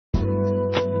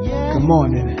Good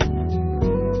morning.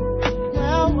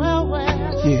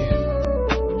 Yeah.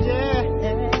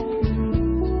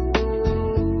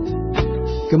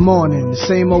 Good morning. The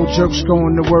same old jerks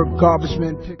going to work, garbage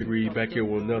men. Reed back here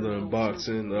with another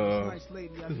unboxing.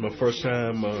 This is my first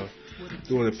time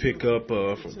doing a pickup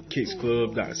from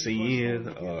Kicksclub.cn.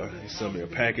 He sent me a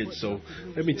package, so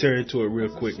let me turn into it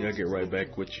real quick and I'll get right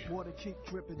back with you.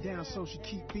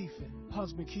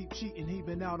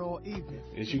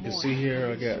 As you can see here,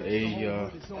 I got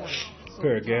a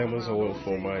pair of gammas I want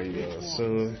for my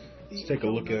son. Let's take a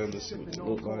look at them to see what they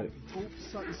look like.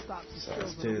 Size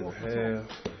 10.5.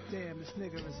 Damn, this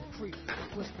nigga is a creep.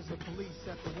 Whispers of police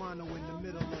at the wino in the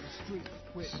middle of the street.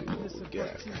 See what we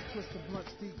got.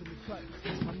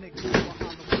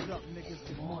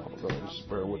 Just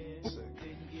bear with me a second.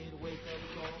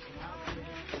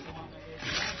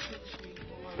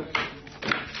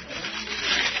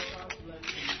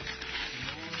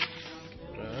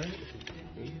 Alright,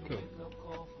 here you go.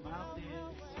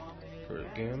 For the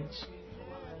gammas.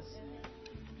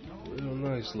 Real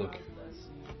nice looking.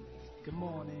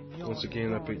 Once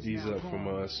again, I picked these up from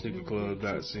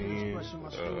Kicksclub.cn.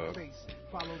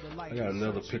 I got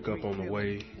another pickup on the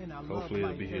way. Hopefully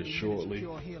it'll be here shortly.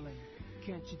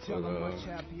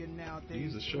 But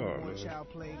these are sharp, man.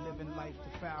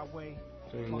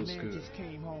 Thing looks good.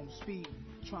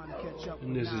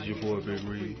 And this is your boy Big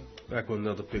Reed, back with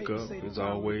another pickup. As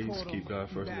always, keep God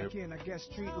first and everything. I guess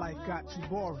street life got too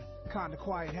boring. Kinda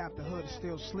quiet, half the hood is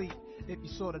still sleep. If you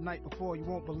saw the night before, you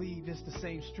won't believe it's the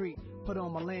same street. Put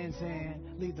on my Lands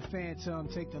End, leave the Phantom,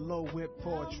 take the low whip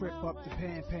for a trip up to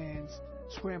Pan Pans.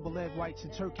 Scrambled egg whites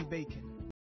and turkey bacon.